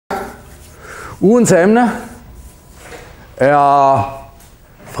Ugens emne er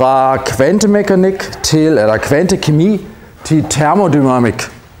fra kvantemekanik til, eller kvantekemi til termodynamik.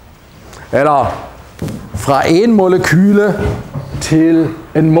 Eller fra en molekyle til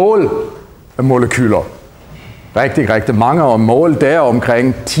en mål af molekyler. Rigtig mange og mål der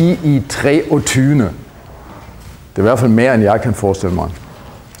omkring 10 i 23. Det er i hvert fald mere, end jeg kan forestille mig.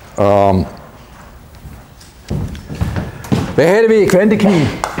 Hvad hedder vi i kvantekemi?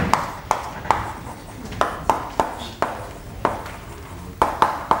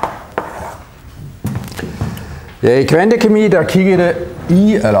 Ja, i kvantekemi der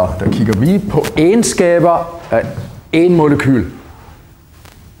kigger vi på egenskaber af en molekyl.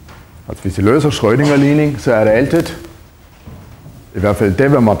 Altså hvis vi løser Schrödinger-ligning, så er det altid, i hvert fald det,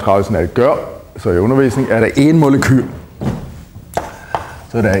 hvad man traditionelt gør, så i undervisning er der en molekyl.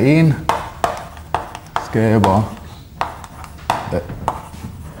 Så der er en skaber af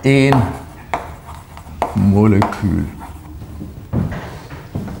en molekyl.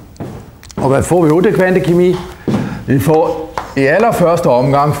 Og hvad får vi ud af kvantekemi? Vi får i allerførste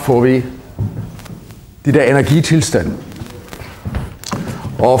omgang får vi de der energitilstand.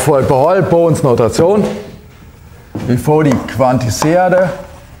 Og for at beholde bogens notation, vi får de kvantiserede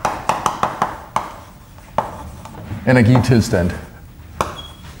energitilstand.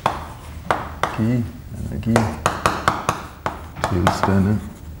 Energitilstande.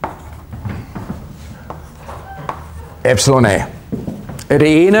 Epsilon A er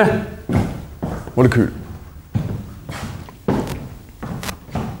det ene molekyl.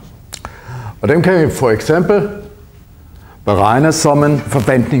 Og dem kan vi for eksempel beregne som en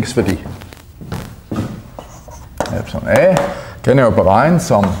forventningsværdi. Epsilon A kan jeg jo beregne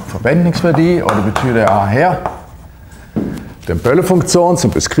som forventningsværdi, og det betyder, at jeg har her den bøllefunktion,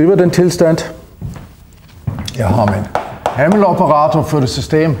 som beskriver den tilstand. Jeg har min Hamilton-operator for det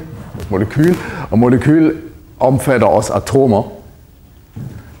system, molekyl, og molekyl omfatter også atomer.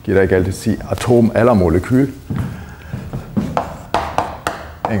 Giver der ikke altid sige atom eller molekyl.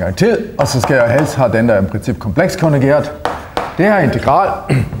 En gang til, og så skal jeg helst have den der i princip kompleks konjugeret. Det her integral,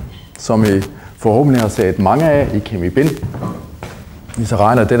 som I forhåbentlig har set mange af i kemi bind, vi så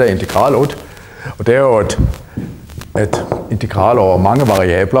regner det der integral ud, og det er jo et integral over mange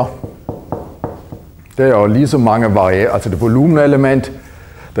variabler. Det er jo lige så mange variabler, altså det volumenelement,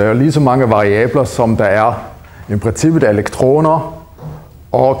 der er jo lige så mange variabler, som der er i princippet elektroner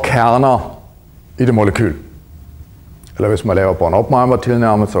og kerner i det molekyl. Eller hvis man laver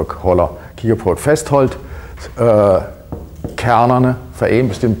Born-Oppenheimer-tilnærmelse, så kigger på et fastholdt kernerne for en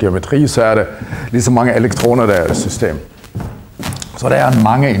bestemt geometri, så er det lige så mange elektroner, der er i det system. Så der er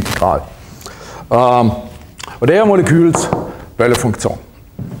mange integral. Og det er molekylets bøllefunktion.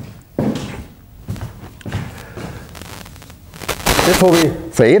 Det får vi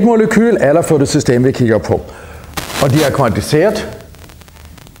for et molekyl eller for det system, vi kigger på. Og de er kvantiseret.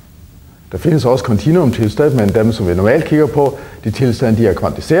 Der findes også kontinuumtilstand, men dem, som vi normalt kigger på, de tilstande, de er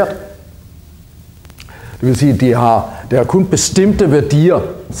kvantiseret. Det vil sige, at det har kun bestemte værdier,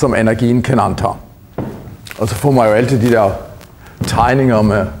 som energien kan antage. Og så får man jo altid de der tegninger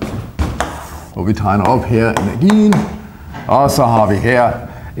med, hvor vi tegner op her energien, og så har vi her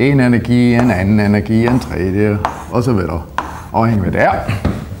en energi, en anden energi, en tredje, og så videre. Afhængig af det er.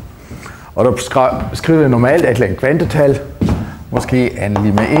 Og der beskriver det normalt et eller andet kvantetal, måske n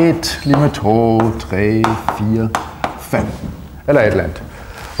lige med 1, lige med 2, 3, 4, 5, eller et eller andet.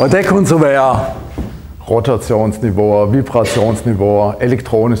 Og det kunne så være rotationsniveauer, vibrationsniveauer,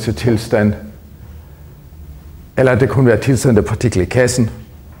 elektroniske tilstand, eller det kunne være tilstand af partikler i kassen,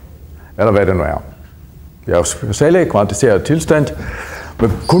 eller hvad det nu er. Vi har jo specielle kvantiserede tilstand med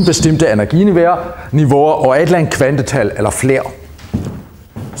kun bestemte energiniveauer og et eller andet kvantetal eller flere,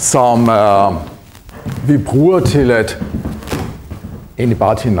 som vi bruger til at egentlig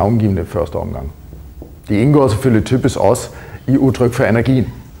bare til navngivende første omgang. De indgår selvfølgelig typisk også i udtryk for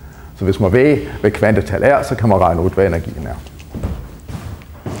energien. Så hvis man ved, hvad kvantetal er, så kan man regne ud, hvad energien er.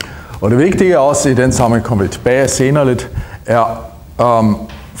 Og det vigtige også i den sammenhæng, kommer vi tilbage senere lidt, er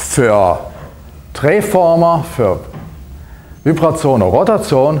for tre former, for vibration og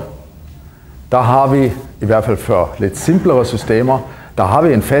rotation, der har vi, i hvert fald for lidt simplere systemer, der har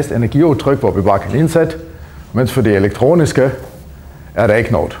vi en fast energiudtryk, hvor vi bare kan indsætte, mens for det elektroniske er der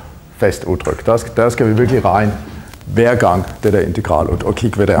ikke noget fast udtryk. Der skal vi virkelig regne hver gang det der integral ud og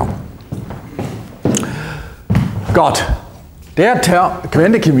kigge, hvad det er. Godt. Det er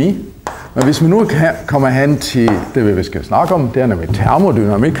kvantekemi, men hvis vi nu kommer hen til det, vi skal snakke om, det er nemlig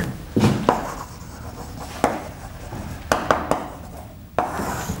termodynamik.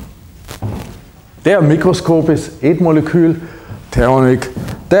 Det er mikroskopisk et molekyl, termodynamik.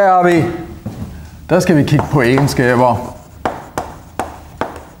 Der er vi der skal vi kigge på egenskaber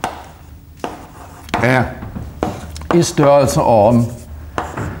af i størrelsesorden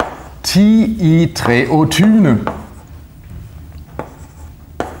 10 i 23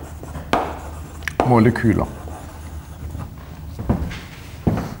 molekyler.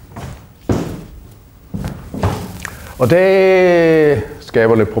 Og det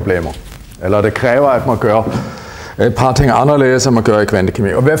skaber lidt problemer. Eller det kræver, at man gør et par ting anderledes, end man gør i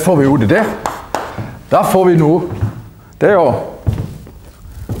kvantekemi. Og hvad får vi ud af det? Der får vi nu, det er jo,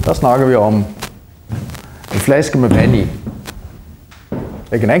 der snakker vi om en flaske med vand i.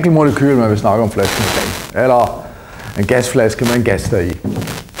 Ikke en enkelt molekyl, men vi snakker om en flaske med vand. Eller en gasflaske med en gas deri.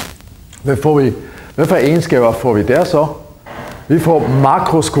 Hvad for egenskaber får vi der så? Vi får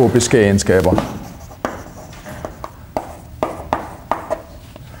makroskopiske egenskaber.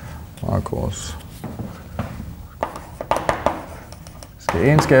 Makroskopiske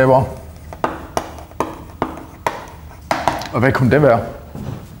egenskaber. Og hvad kunne det være?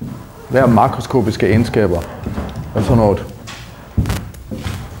 Hvad er makroskopiske egenskaber? Hvad for noget?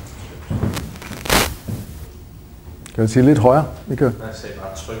 Kan du sige lidt højere? Jeg sagde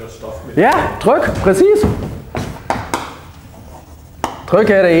bare tryk og stof. Ja, tryk, præcis. Tryk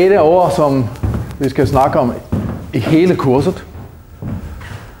er det ene ord, som vi skal snakke om i hele kurset.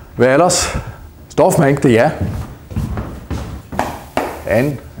 Hvad ellers? Stofmængde, ja.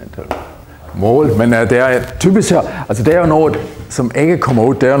 Mål, men det er typisk her, altså det er jo noget, som ikke kommer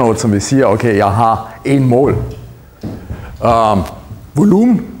ud, det er noget, som vi siger, okay, jeg har en mål.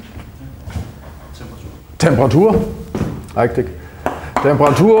 Volumen. Temperatur. Rigtigt.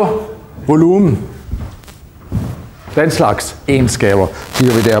 Temperatur, volumen. Den slags egenskaber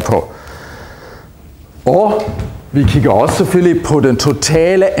kigger vi der på. Og vi kigger også selvfølgelig på den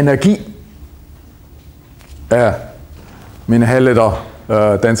totale energi af mine halvliter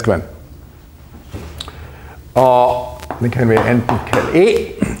dansk vand. Og den kan vi enten kalde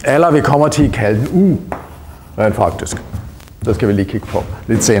E, eller vi kommer til at kalde den U, rent faktisk. Det skal vi lige kigge på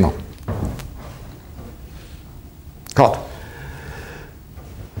lidt senere. Godt.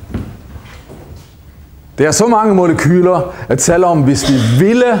 Det er så mange molekyler, at selvom hvis vi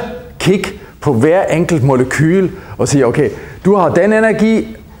ville kigge på hver enkelt molekyl og sige, okay, du har den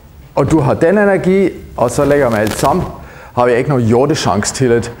energi, og du har den energi, og så lægger man alt sammen, har vi ikke nogen jordischance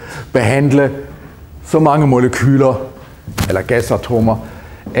til at behandle så mange molekyler, eller gasatomer,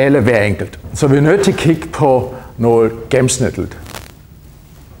 alle hver enkelt. Så vi er nødt til at kigge på noget gennemsnitligt.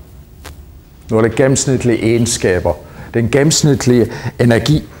 Nogle af de gennemsnitlige egenskaber. Den gennemsnitlige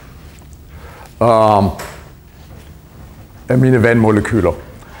energi af mine vandmolekyler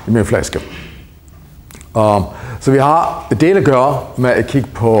i min flaske. Så vi har et del at gøre med at kigge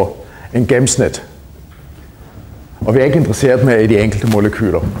på en gennemsnit. Og vi er ikke interesseret med i de enkelte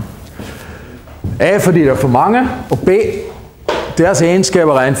molekyler. A, fordi der er for mange, og B, deres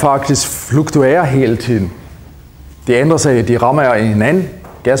egenskaber rent faktisk fluktuerer hele tiden. De ændrer sig, de rammer i hinanden.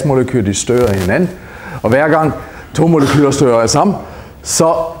 Gasmolekyler, de støder i hinanden. Og hver gang to molekyler støder sammen,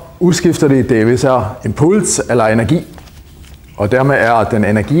 så udskifter de det, hvis er impuls eller energi. Og dermed er den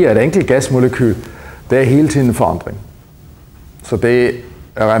energi af et enkelt gasmolekyl, det er hele tiden en forandring. Så det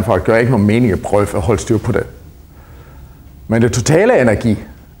er rent faktisk gør ikke nogen mening at prøve at holde styr på det. Men det totale energi,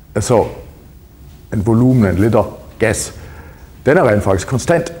 altså en volumen af en liter gas, den er rent faktisk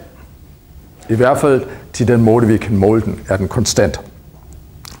konstant. I hvert fald til den måde, vi kan måle den, er den konstant.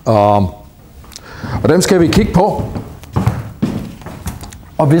 Og dem skal vi kigge på.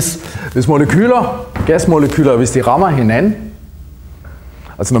 Og hvis molekyler, gasmolekyler, hvis de rammer hinanden,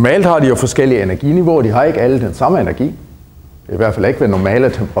 altså normalt har de jo forskellige energiniveauer, de har ikke alle den samme energi, i hvert fald ikke ved normale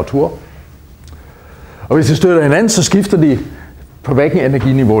temperatur. Og hvis de støtter hinanden, så skifter de på hvilken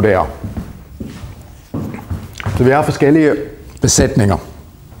energiniveau det er. Så vi har forskellige besætninger.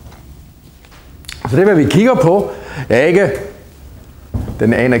 Så det, hvad vi kigger på, er ikke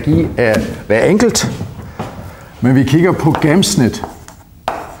den energi af hver enkelt, men vi kigger på gennemsnit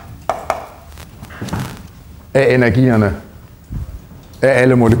af energierne af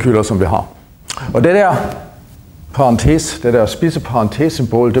alle molekyler, som vi har. Og det der parentes, det der spidse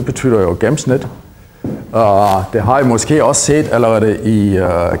parentes-symbol, det betyder jo gennemsnit. Det har I måske også set allerede i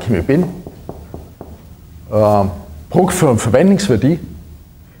kemi bin. Brugt for en forventningsværdi.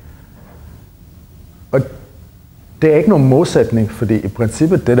 Og det er ikke nogen modsætning, fordi i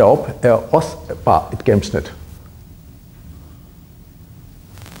princippet det deroppe er også bare et gennemsnit.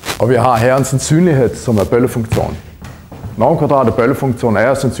 Og vi har her en sandsynlighed, som er bøllefunktionen. Normkvadrat af bøllefunktionen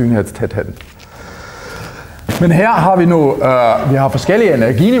er sandsynlighedstætheden. Men her har vi nu vi har forskellige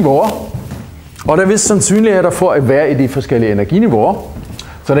energiniveauer, og der er vist sandsynligheder for at være i de forskellige energiniveauer.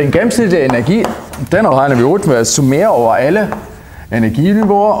 Så den gennemsnitlige energi, den regner vi ud med at summere over alle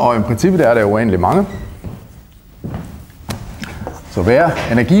energiniveauer, og i princippet er der uendelig mange. Så hver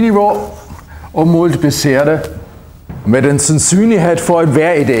energiniveau og multiplicere det med den sandsynlighed for at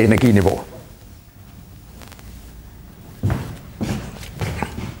være i det energiniveau.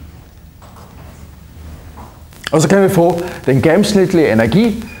 Og så kan vi få den gennemsnitlige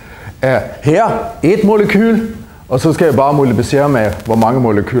energi af her et molekyl, og så skal jeg bare multiplicere med, hvor mange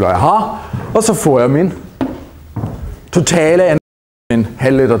molekyler jeg har, og så får jeg min totale energi, en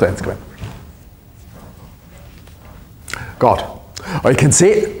halv liter dansk vand. Godt. Og I kan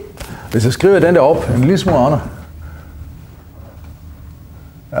se, hvis jeg skriver den der op en lille smule andet,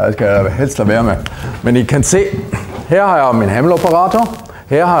 ja, det skal jeg helst lade være med, men I kan se, her har jeg min Hamilton-operator,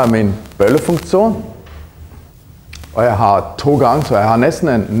 her har jeg min bøllefunktion, og jeg har 2 gange, så jeg har næsten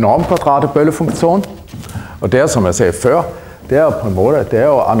en normkvadratet bøllefunktion. Og det, som jeg sagde før, det er på en måde, det er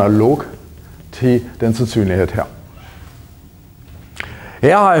jo analog til den sandsynlighed her.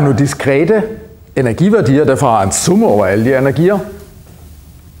 Her har jeg nu diskrete energiværdier, derfor har jeg en sum over alle de energier.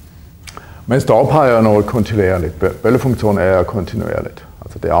 Mens deroppe har jeg noget kontinuerligt. Bøllefunktionen er kontinuerligt.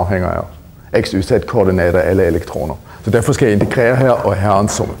 Altså det afhænger af x, y, z koordinater af alle elektroner. Så derfor skal jeg integrere her, og her er en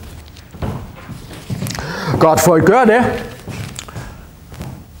sum. Godt, for at gøre det,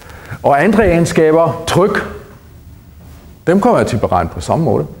 og andre egenskaber, tryk, dem kommer jeg til at beregne på samme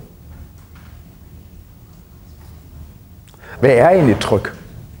måde. Hvad er egentlig tryk?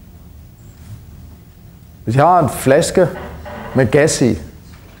 Hvis jeg har en flaske med gas i,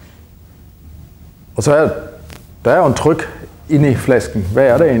 og så er der jo en tryk inde i flasken. Hvad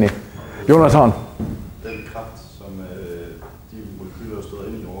er det egentlig? Jonathan? Den kraft, som de molekyler, der støder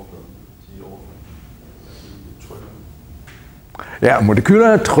ind i overfladen, de trykker. Ja,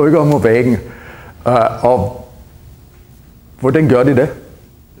 molekylerne trykker mod væggen. Og hvordan gør de det? Det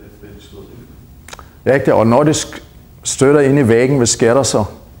støder ind. Ja, og når de støtter ind i væggen, hvad sker der så?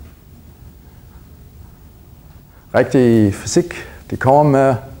 Rigtig fysik. De kommer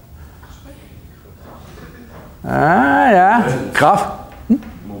med... kraft.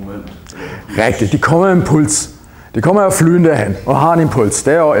 Moment. Rigtigt, de kommer med en impuls. De kommer af flyden derhen og har en impuls.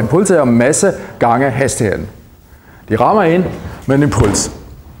 Det er jo, impuls er en masse gange hastigheden. De rammer ind med en impuls.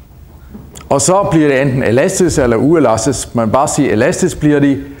 Og så bliver det enten elastisk eller uelastisk. Man bare siger, elastisk bliver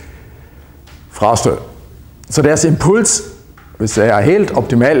de frastød. Så deres impuls, hvis det er helt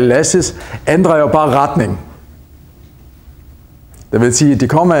optimalt elastisk, ændrer jo bare retning. Det vil sige, at de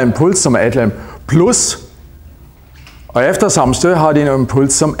kommer med en impuls, som er et eller andet plus, og efter samme stød har de en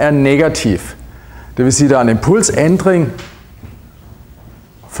impuls, som er negativ. Det vil sige, at der er en impulsændring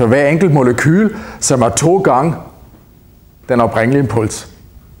for hver enkelt molekyl, som er 2 gange den oprindelige impuls.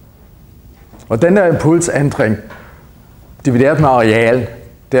 Og den der impulsændring, divideret med areal,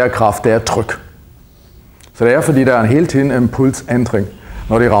 det er kraft, det er tryk. Så det er, fordi der er en hele tiden impulsændring,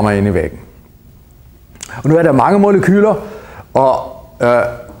 når de rammer ind i væggen. Og nu er der mange molekyler, og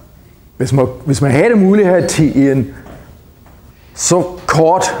hvis man har det mulighed til i en så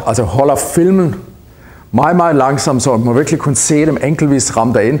kort, altså holder filmen meget, meget langsomt, så man virkelig kunne se dem enkeltvis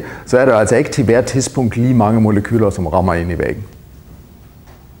ramme derind, så er der altså ikke til hvert tidspunkt lige mange molekyler, som rammer ind i væggen.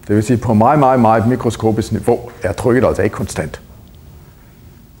 Det vil sige, på meget, meget, meget mikroskopisk niveau er trykket altså ikke konstant.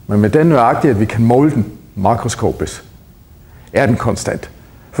 Men med den nøjagtighed, at vi kan måle den makroskopisk, er den konstant.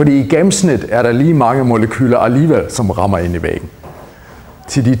 Fordi i gennemsnit er der lige mange molekyler alligevel, som rammer ind i væggen.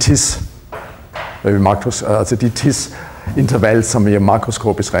 Til de tis, altså de tis interval, som vi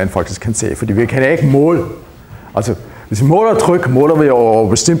makroskopisk rent faktisk kan se. Fordi vi kan ikke måle. Altså, hvis vi måler tryk, måler vi over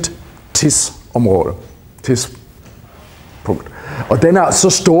bestemt tis-område. Tis-punkt. Og den er så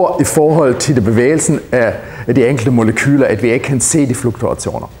stor i forhold til det bevægelsen af de enkelte molekyler, at vi ikke kan se de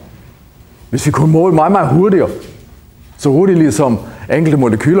fluktuationer. Hvis vi kunne måle meget, meget hurtigere, så hurtigt ligesom enkelte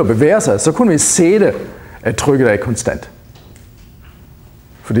molekyler bevæger sig, så kunne vi se det, at trykket er ikke konstant.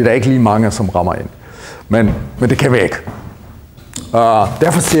 Fordi der er ikke lige mange, som rammer ind. Men det kan vi ikke.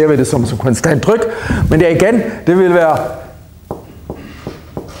 Derfor ser vi det som konstant tryk. Men det igen, det vil være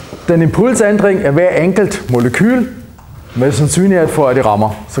den impulsændring af hver enkelt molekyl med sandsynlighed for, at det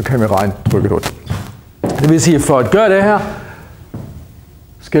rammer, så kan vi regne trykket ud. Det vil sige, at for at gøre det her,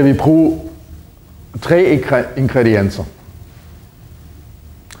 skal vi bruge 3 ingredienser.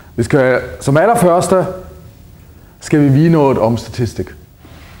 Vi skal, som allerførste, skal vi vide noget om statistik.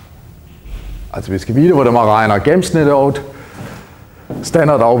 Altså vi skal vide, hvordan man regner gennemsnittet ud,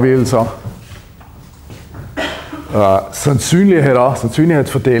 standardafvigelser, sandsynligheder,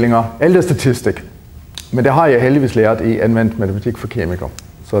 sandsynlighedsfordelinger, alt det statistik. Men det har jeg heldigvis lært i anvendt matematik for kemikere.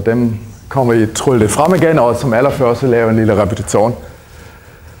 Så dem kommer I trylle lidt frem igen, og som allerførste lave en lille repetition.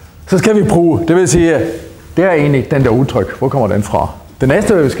 Så skal vi bruge, det vil sige, det er egentlig den der udtryk. Hvor kommer den fra? Det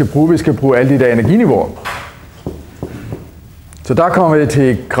næste, vi skal bruge alle de der energiniveauer. Så der kommer vi til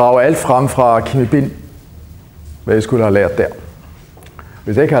at grave alt frem fra kemi bind, hvad jeg skulle have lært der.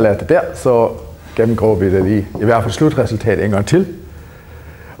 Hvis jeg ikke har lært det der, så gennemgår vi det lige, i hvert fald slutresultat en gang til.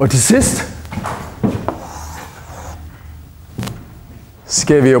 Og til sidst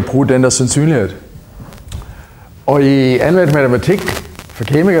skal vi jo bruge den der sandsynlighed. Og i anvendt matematik for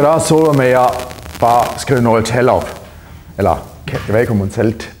kemikere, der så jeg med at bare skrive nogle tal op. Eller, jeg ved ikke om man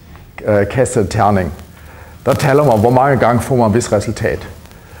talt, kastet terning. Der taler man, hvor mange gange får man et vis resultat.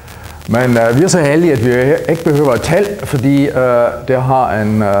 Men vi er så heldige, at vi ikke behøver et tal, fordi det har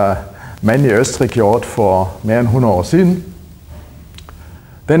en mand i Østrig gjort for mere end 100 år siden.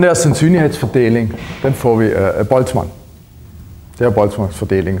 Den der sandsynlighedsfordeling, den får vi af Boltzmann. Det er Boltzmanns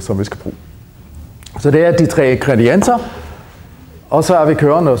fordeling, som vi skal bruge. Så det er de tre ingredienser, og så er vi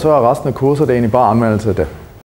kørende, og så er resten af kurset det egentlig bare anvendelse af det.